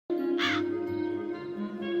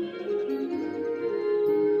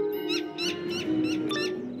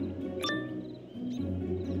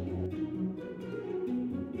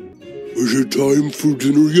Is it time for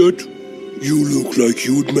dinner yet? You look like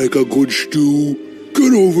you'd make a good stew.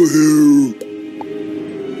 Get over here.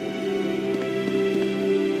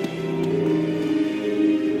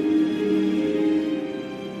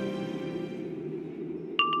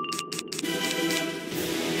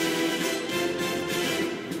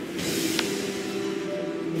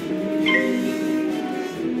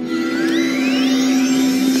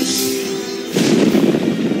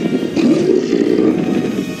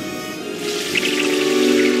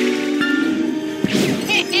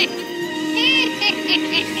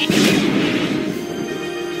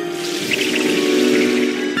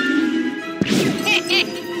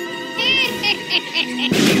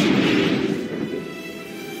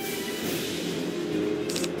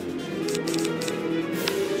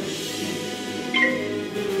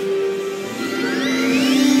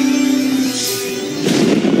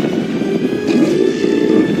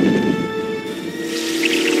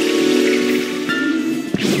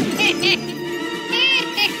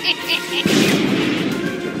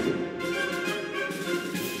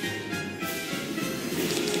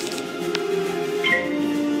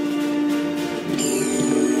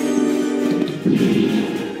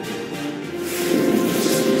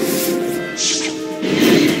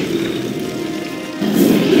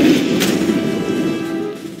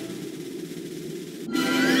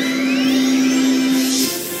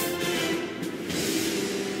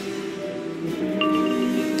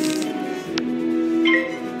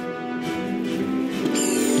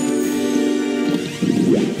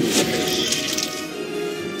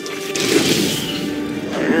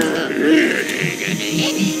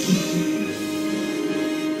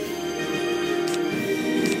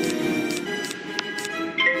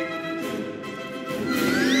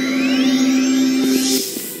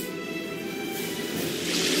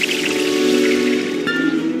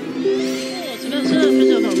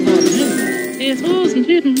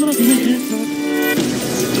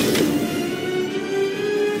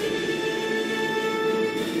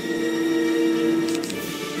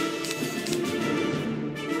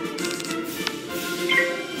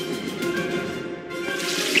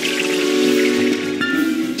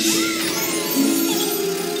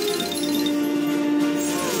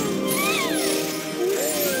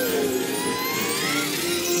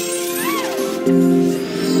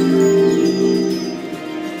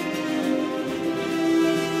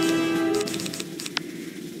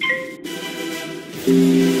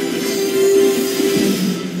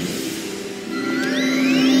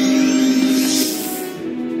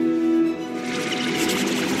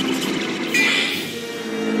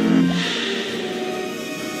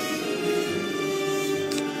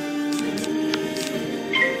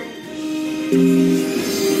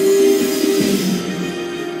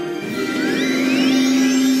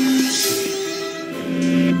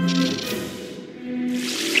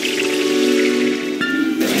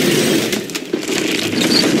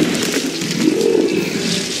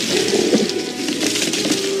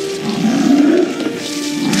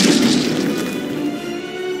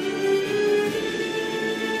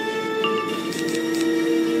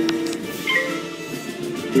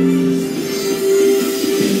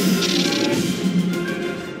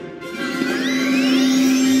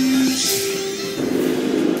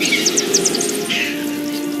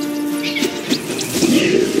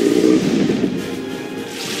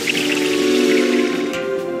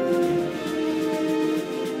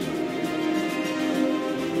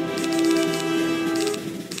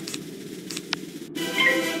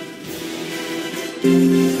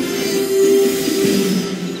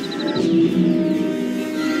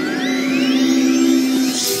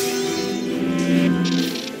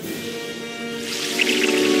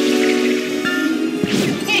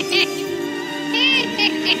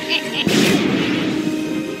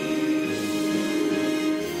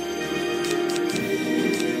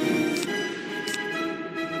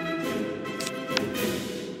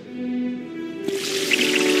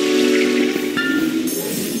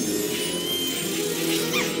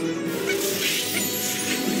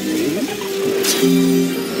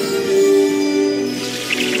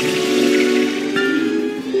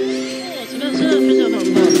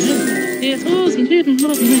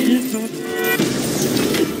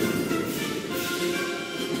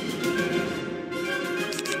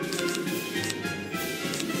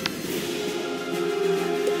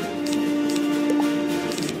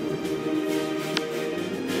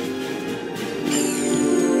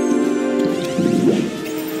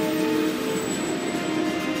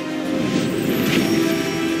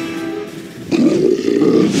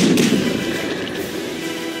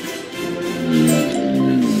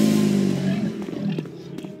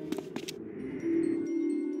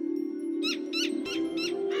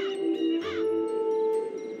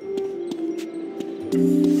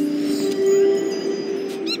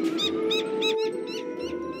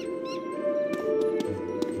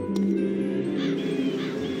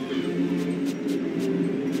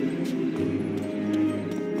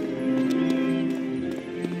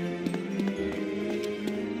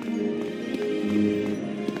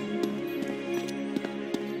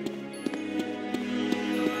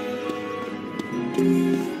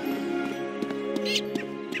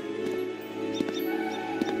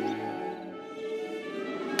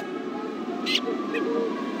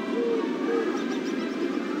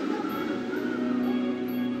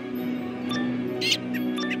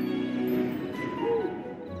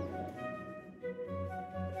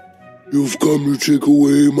 You've come to take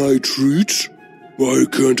away my treats? I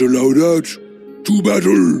can't allow that. To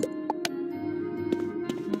battle!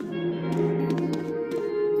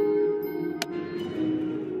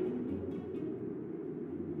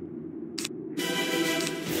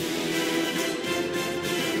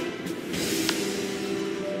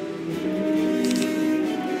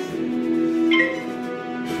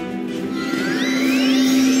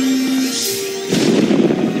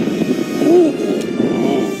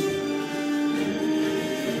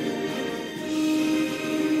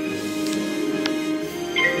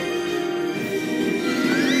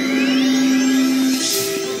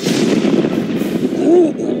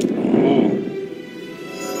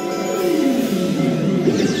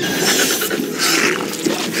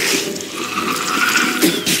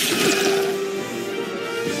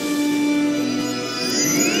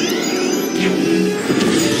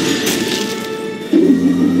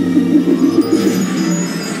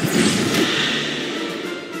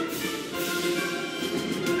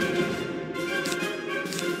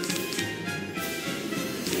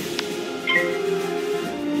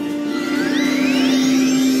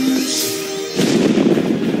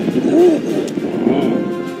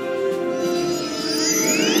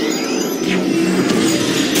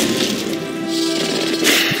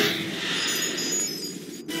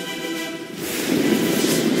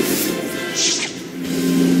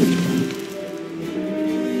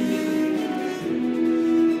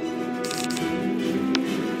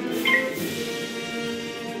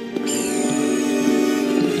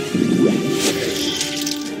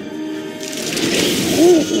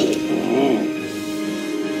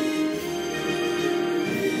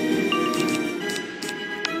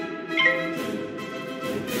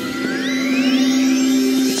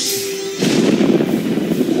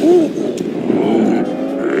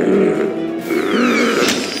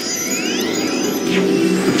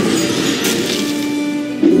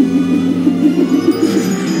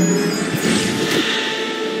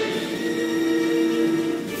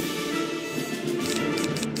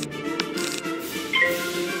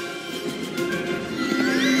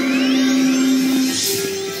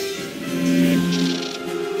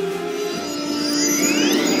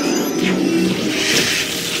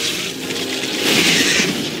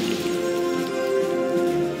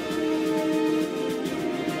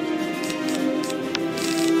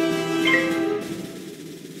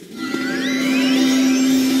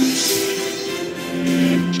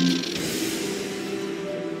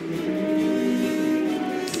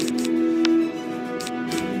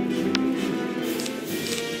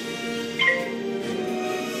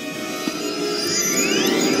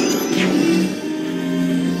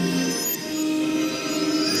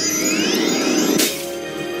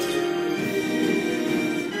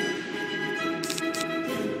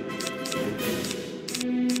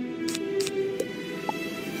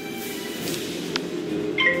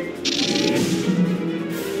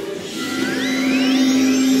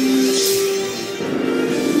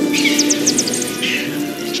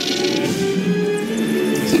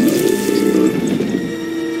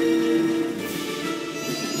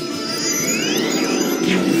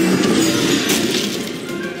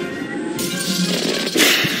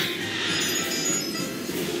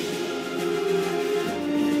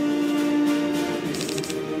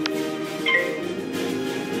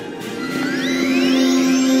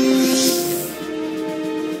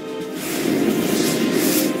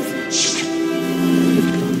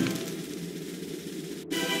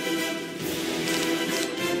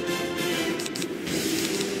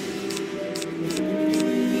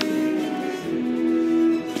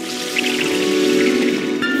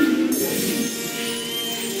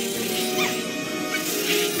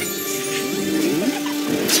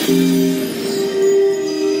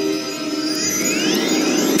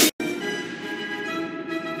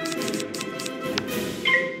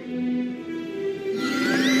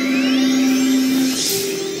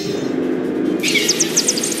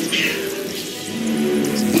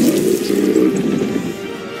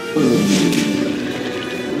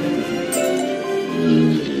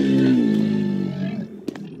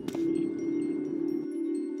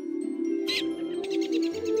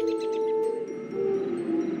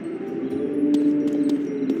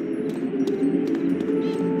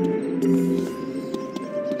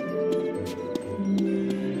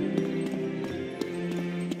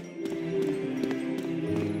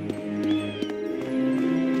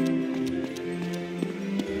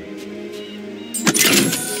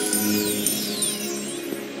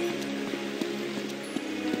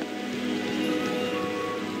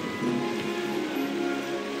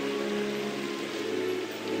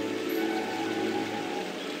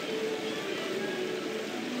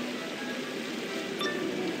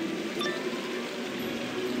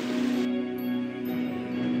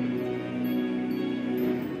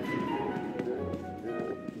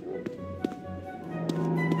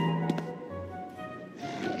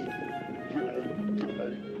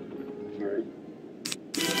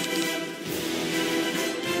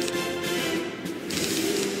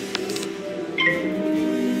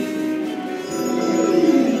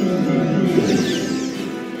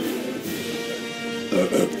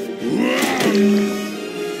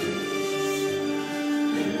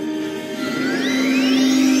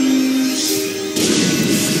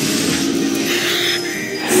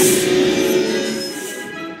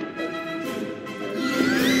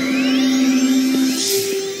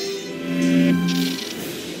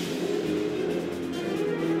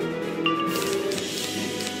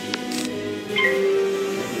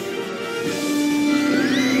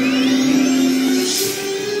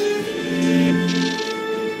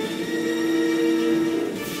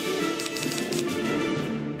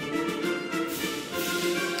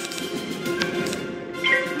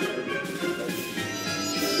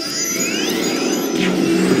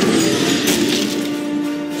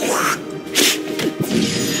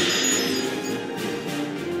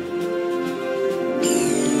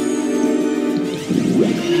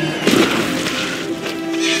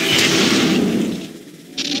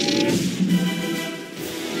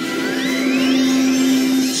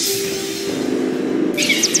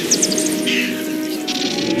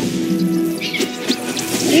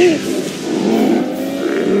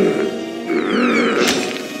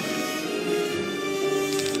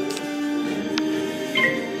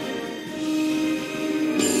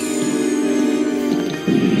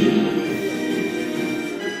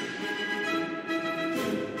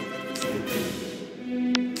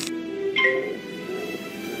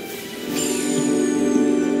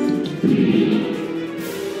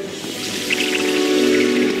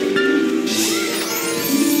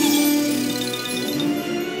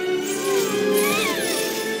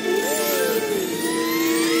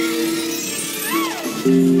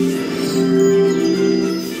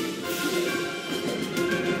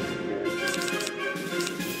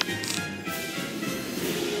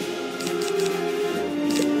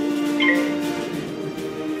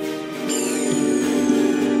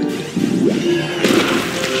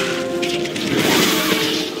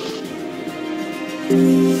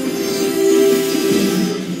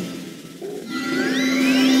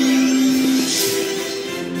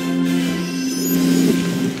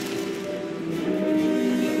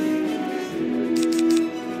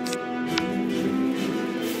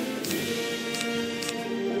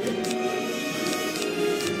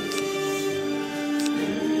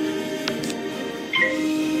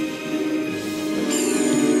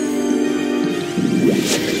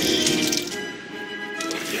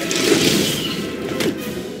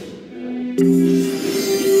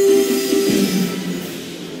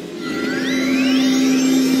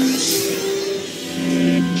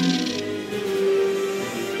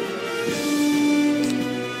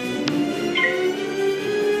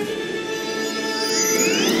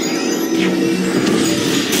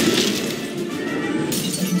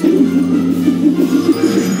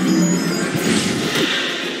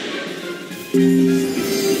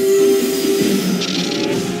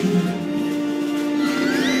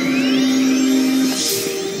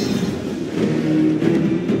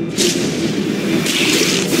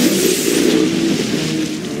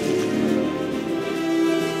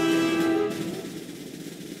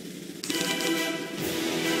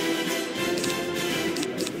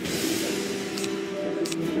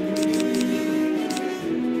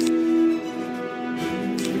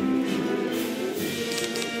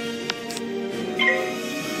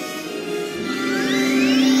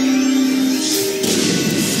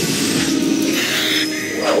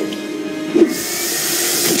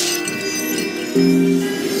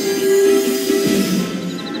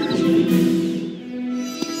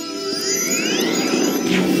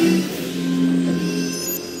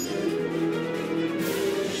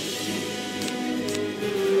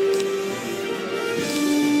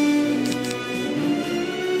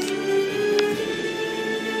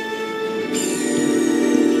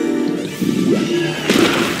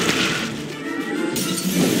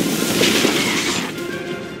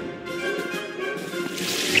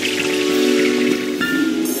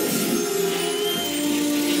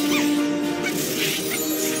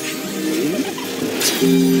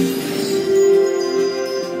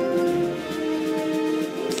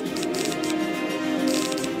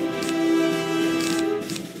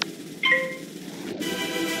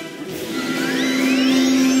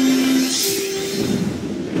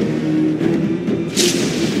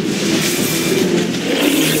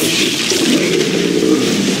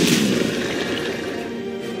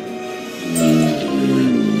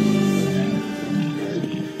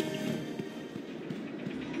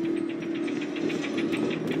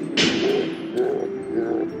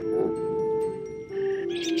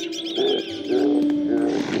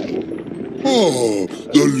 Ah,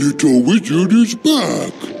 the little wizard is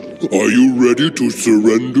back. Are you ready to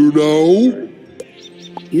surrender now?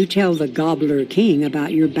 You tell the Gobbler King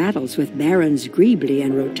about your battles with Barons Greebly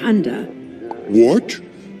and Rotunda. What?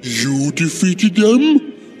 You defeated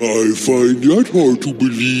them? I find that hard to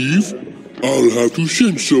believe. I'll have to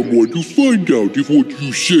send someone to find out if what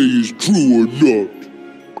you say is true or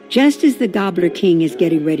not. Just as the Gobbler King is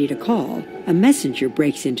getting ready to call, a messenger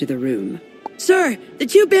breaks into the room. Sir, the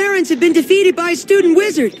two barons have been defeated by a student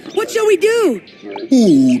wizard. What shall we do?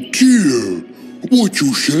 Oh dear, what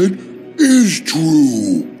you said is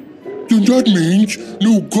true. Then that means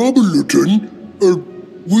New Gobblerton,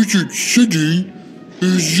 Wizard City,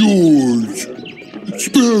 is yours.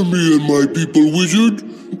 Spare me and my people, wizard.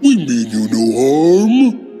 We mean you no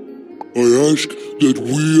harm. I ask that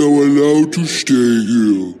we are allowed to stay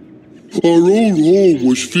here. Our old home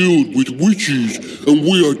was filled with witches, and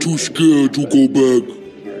we are too scared to go back.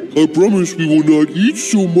 I promise we will not eat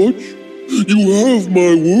so much. You have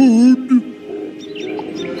my word.